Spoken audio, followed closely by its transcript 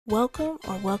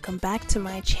Welcome back to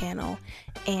my channel,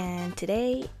 and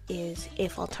today is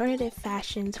If Alternative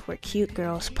Fashions Were Cute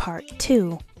Girls Part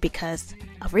 2, because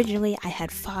originally I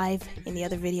had 5 in the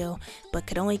other video but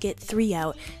could only get 3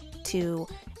 out to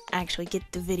actually get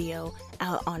the video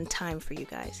out on time for you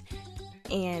guys.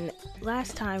 And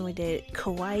last time we did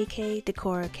Kawaii K,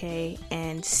 Decora K,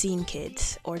 and Scene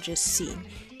Kids, or just Scene.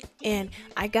 And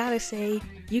I gotta say,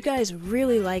 you guys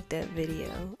really liked that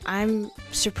video. I'm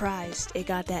surprised it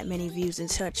got that many views in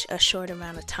such a short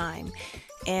amount of time.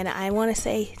 And I want to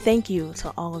say thank you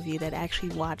to all of you that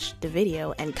actually watched the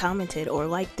video and commented or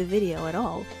liked the video at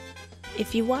all.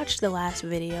 If you watched the last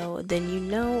video, then you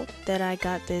know that I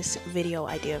got this video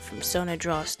idea from Sona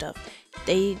Draw Stuff.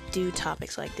 They do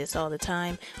topics like this all the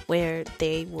time, where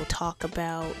they will talk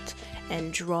about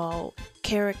and draw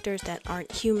characters that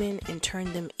aren't human and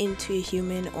turn them into a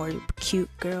human or cute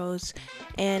girls.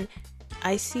 And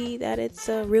I see that it's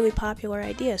a really popular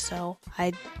idea, so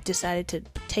I decided to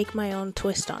take my own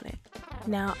twist on it.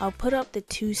 Now, I'll put up the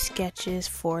 2 sketches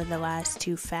for the last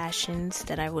 2 fashions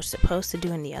that I was supposed to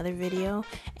do in the other video,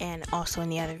 and also in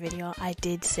the other video I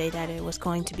did say that it was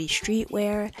going to be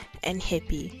streetwear and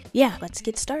hippie. Yeah, let's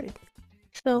get started.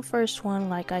 So first one,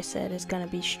 like I said, is going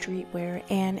to be streetwear,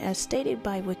 and as stated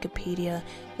by Wikipedia,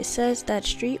 it says that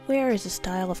streetwear is a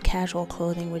style of casual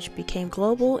clothing which became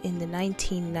global in the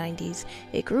 1990s.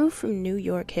 It grew from New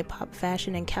York hip-hop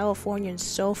fashion and Californian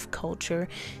surf culture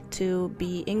to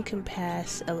be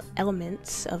encompass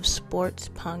elements of sports,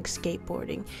 punk,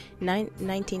 skateboarding,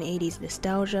 1980s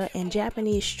nostalgia, and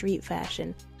Japanese street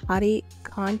fashion. Hadi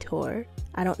contour,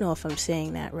 I don't know if I'm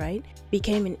saying that right,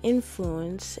 became an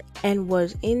influence and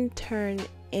was in turn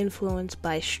influenced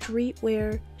by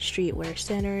streetwear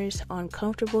centers on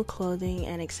comfortable clothing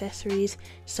and accessories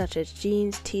such as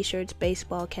jeans, t-shirts,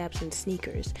 baseball caps, and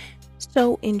sneakers.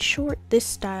 So in short, this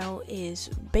style is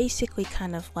basically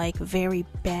kind of like very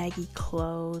baggy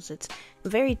clothes. It's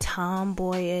very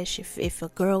tomboyish. If a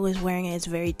girl is wearing it, it's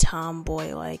very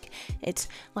tomboy-like. It's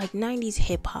like 90s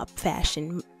hip-hop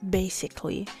fashion,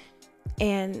 basically.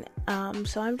 And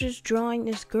so I'm just drawing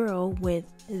this girl with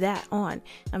that on.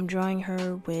 I'm drawing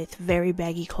her with very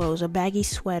baggy clothes, a baggy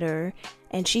sweater,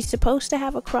 and she's supposed to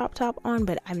have a crop top on,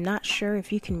 but I'm not sure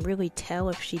if you can really tell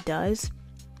if she does.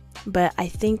 But I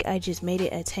think I just made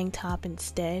it a tank top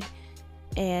instead.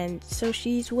 And so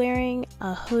she's wearing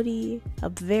a hoodie, a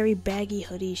very baggy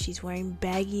hoodie. She's wearing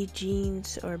baggy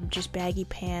jeans or just baggy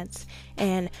pants,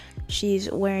 and she's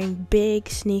wearing big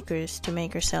sneakers to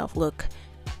make herself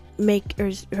make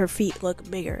her feet look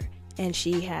bigger. And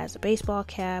she has a baseball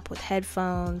cap with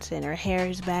headphones, and her hair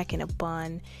is back in a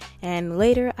bun. And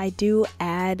later I do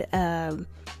add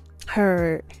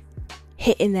her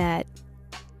hitting that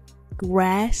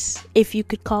grass, if you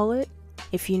could call it.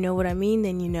 If you know what I mean,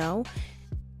 then you know.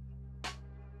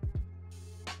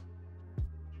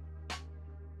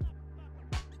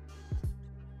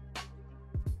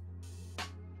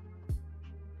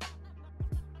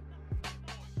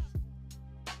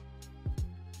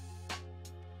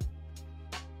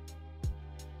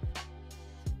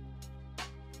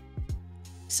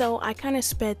 So I kind of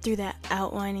sped through that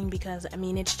outlining because, I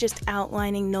mean, it's just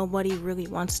outlining. Nobody really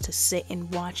wants to sit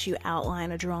and watch you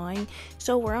outline a drawing.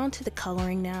 So we're on to the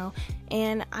coloring now,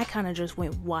 and I kind of just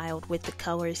went wild with the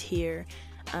colors here.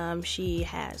 She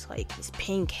has like this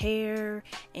pink hair,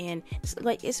 and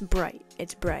it's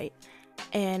bright.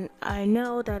 And I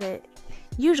know that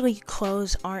usually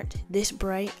clothes aren't this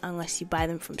bright unless you buy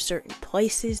them from certain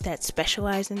places that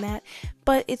specialize in that,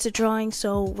 but it's a drawing,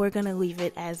 so we're gonna leave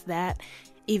it as that,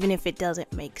 even if it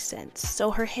doesn't make sense.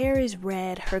 So her hair is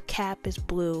red, her cap is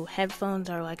blue, headphones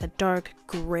are like a dark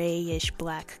grayish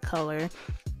black color,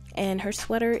 and her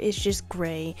sweater is just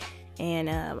gray. And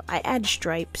I add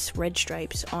red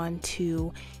stripes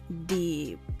onto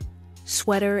the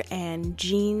sweater and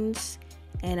jeans,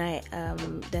 and I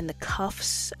then the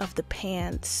cuffs of the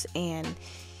pants and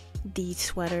the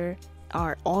sweater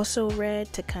are also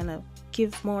red to kind of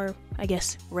give more, I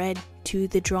guess, red to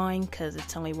the drawing, because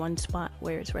it's only one spot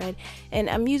where it's red. And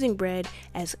I'm using red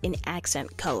as an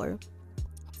accent color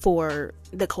for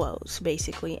the clothes,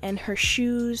 basically. And her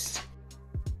shoes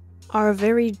are a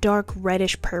very dark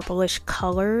reddish purplish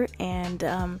color.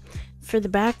 And for the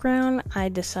background, I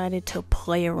decided to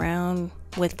play around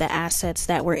with the assets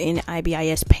that were in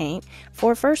IBIS Paint.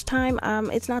 For a first time,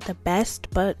 it's not the best,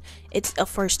 but it's a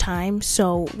first time,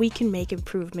 so we can make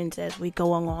improvements as we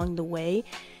go along the way.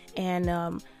 And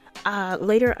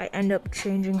later I end up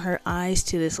changing her eyes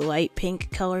to this light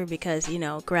pink color because, you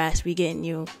know, grass be getting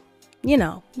you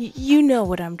know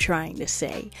what I'm trying to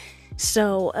say.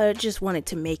 So just wanted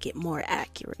to make it more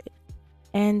accurate.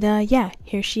 And yeah,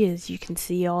 here she is. You can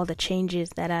see all the changes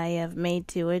that I have made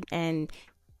to it and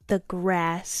the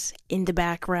grass in the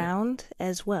background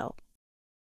as well.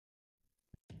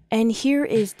 And here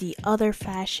is the other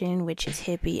fashion, which is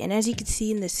hippie. And as you can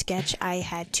see in the sketch, I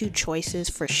had two choices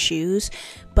for shoes,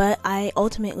 but I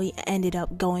ultimately ended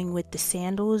up going with the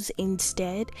sandals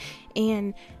instead.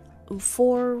 And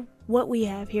for what we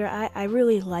have here, I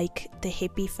really like the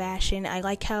hippie fashion. I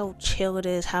like how chill it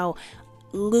is, how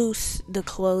loose the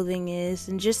clothing is,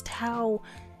 and just how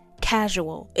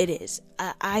casual it is.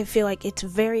 I feel like it's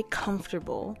very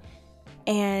comfortable.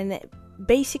 And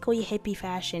basically hippie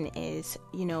fashion is,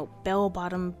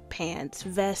 bell-bottom pants,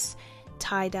 vests,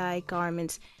 tie-dye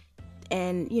garments,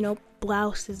 and,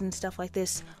 blouses and stuff like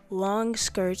this. Long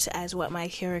skirts, as what my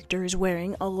character is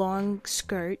wearing, a long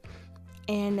skirt.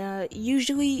 And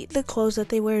usually the clothes that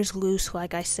they wear is loose,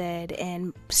 like I said,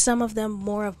 and some of them,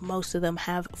 most of them,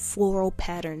 have floral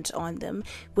patterns on them,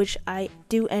 which I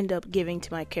do end up giving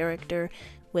to my character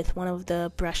with one of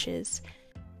the brushes.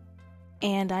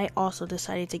 And I also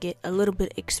decided to get a little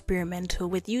bit experimental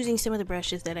with using some of the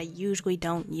brushes that I usually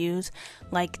don't use,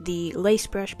 like the lace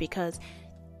brush, because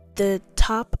the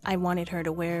top I wanted her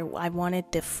to wear, I wanted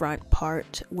the front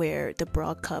part where the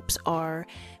bra cups are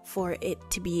for it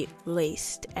to be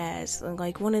laced as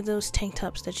like one of those tank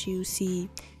tops that you see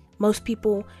most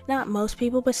people, not most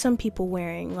people, but some people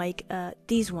wearing, like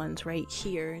these ones right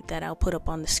here that I'll put up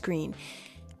on the screen.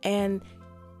 And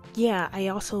yeah, I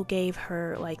also gave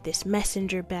her like this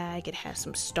messenger bag. It has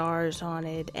some stars on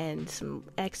it and some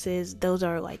X's. Those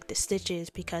are like the stitches,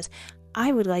 because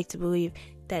I would like to believe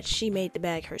that she made the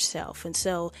bag herself, and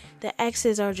so the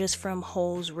X's are just from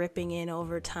holes ripping in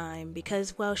over time,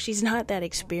 because, well, she's not that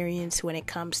experienced when it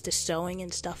comes to sewing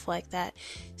and stuff like that,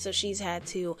 so she's had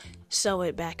to sew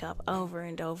it back up over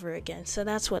and over again. So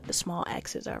that's what the small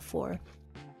X's are for.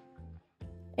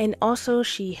 And also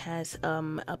she has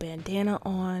a bandana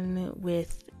on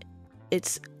with,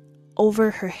 it's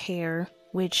over her hair,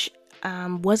 which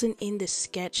wasn't in the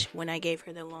sketch when I gave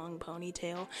her the long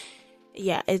ponytail.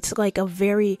 Yeah, it's like a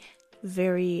very,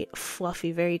 very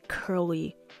fluffy, very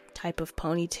curly type of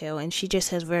ponytail, and she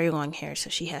just has very long hair, so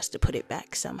she has to put it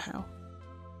back somehow.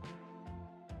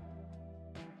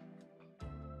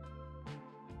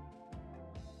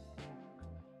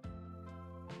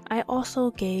 I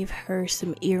also gave her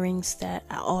some earrings that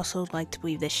I also like to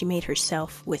believe that she made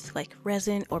herself with like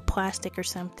resin or plastic or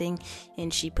something,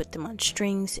 and she put them on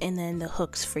strings and then the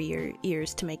hooks for your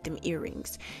ears to make them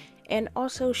earrings. And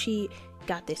also she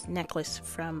got this necklace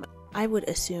from, I would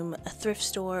assume, a thrift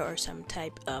store or some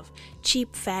type of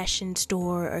cheap fashion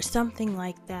store or something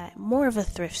like that. More of a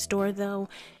thrift store though.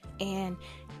 And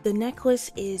the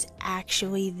necklace is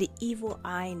actually the evil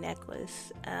eye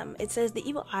necklace. It says the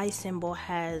evil eye symbol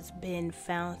has been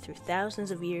found through thousands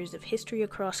of years of history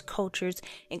across cultures,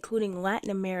 including Latin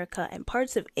America and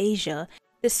parts of Asia.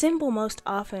 The symbol, most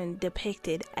often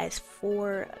depicted as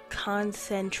 4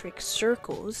 concentric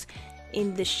circles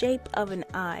in the shape of an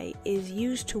eye, is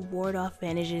used to ward off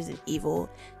vanishes and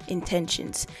evil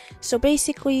intentions. So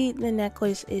basically the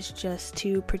necklace is just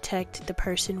to protect the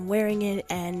person wearing it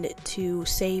and to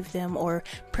save them or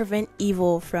prevent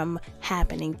evil from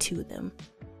happening to them.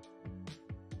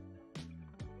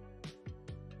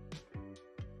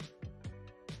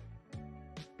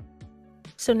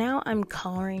 So now I'm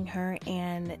coloring her,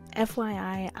 and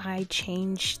FYI, I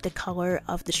changed the color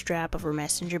of the strap of her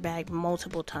messenger bag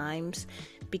multiple times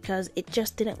because it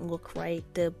just didn't look right.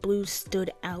 The blue stood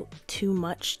out too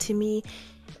much to me,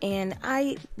 and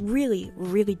I really,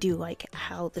 really do like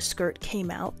how the skirt came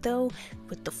out though,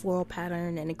 with the floral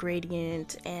pattern and a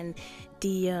gradient, and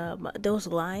the those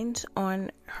lines on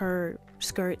her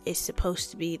skirt is supposed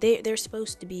to be, they're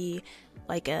supposed to be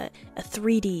like a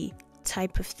 3D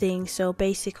type of thing, so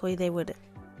basically they would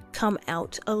come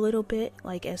out a little bit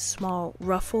like as small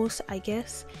ruffles, I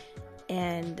guess.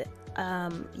 And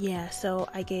yeah, so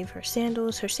I gave her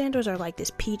sandals. Her sandals are like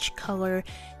this peach color,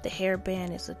 the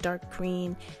hairband is a dark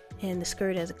green, and the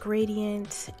skirt has a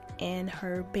gradient. And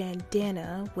her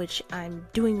bandana, which I'm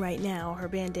doing right now, her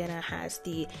bandana has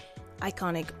the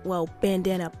iconic, well,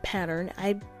 bandana pattern.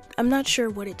 I'm not sure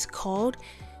what it's called,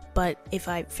 but if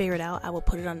I figure it out I will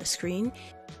put it on the screen.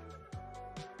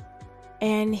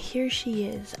 And here she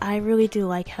is. I really do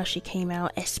like how she came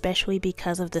out, especially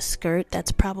because of the skirt.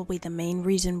 That's probably the main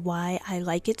reason why I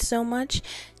like it so much.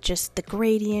 Just the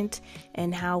gradient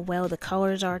and how well the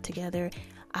colors are together.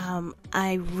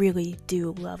 I really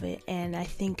do love it, and I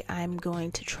think I'm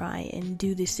going to try and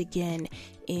do this again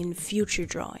in future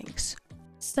drawings.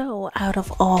 So, out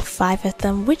of all 5 of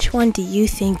them, which one do you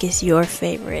think is your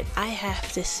favorite? I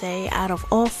have to say, out of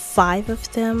all 5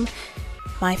 of them,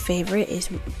 my favorite is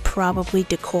probably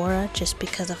Decora, just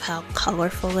because of how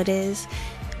colorful it is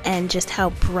and just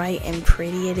how bright and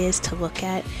pretty it is to look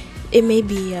at. It may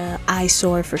be an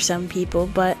eyesore for some people,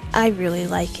 but I really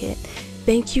like it.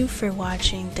 Thank you for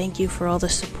watching. Thank you for all the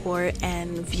support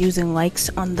and views and likes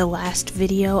on the last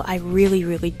video. I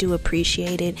really do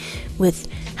appreciate it.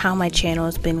 With how my channel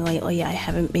has been lately, I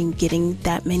haven't been getting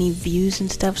that many views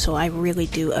and stuff, so I really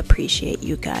do appreciate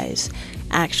you guys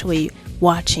actually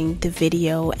watching the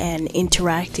video and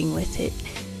interacting with it.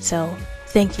 So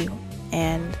thank you,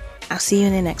 and I'll see you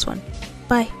in the next one.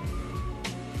 Bye.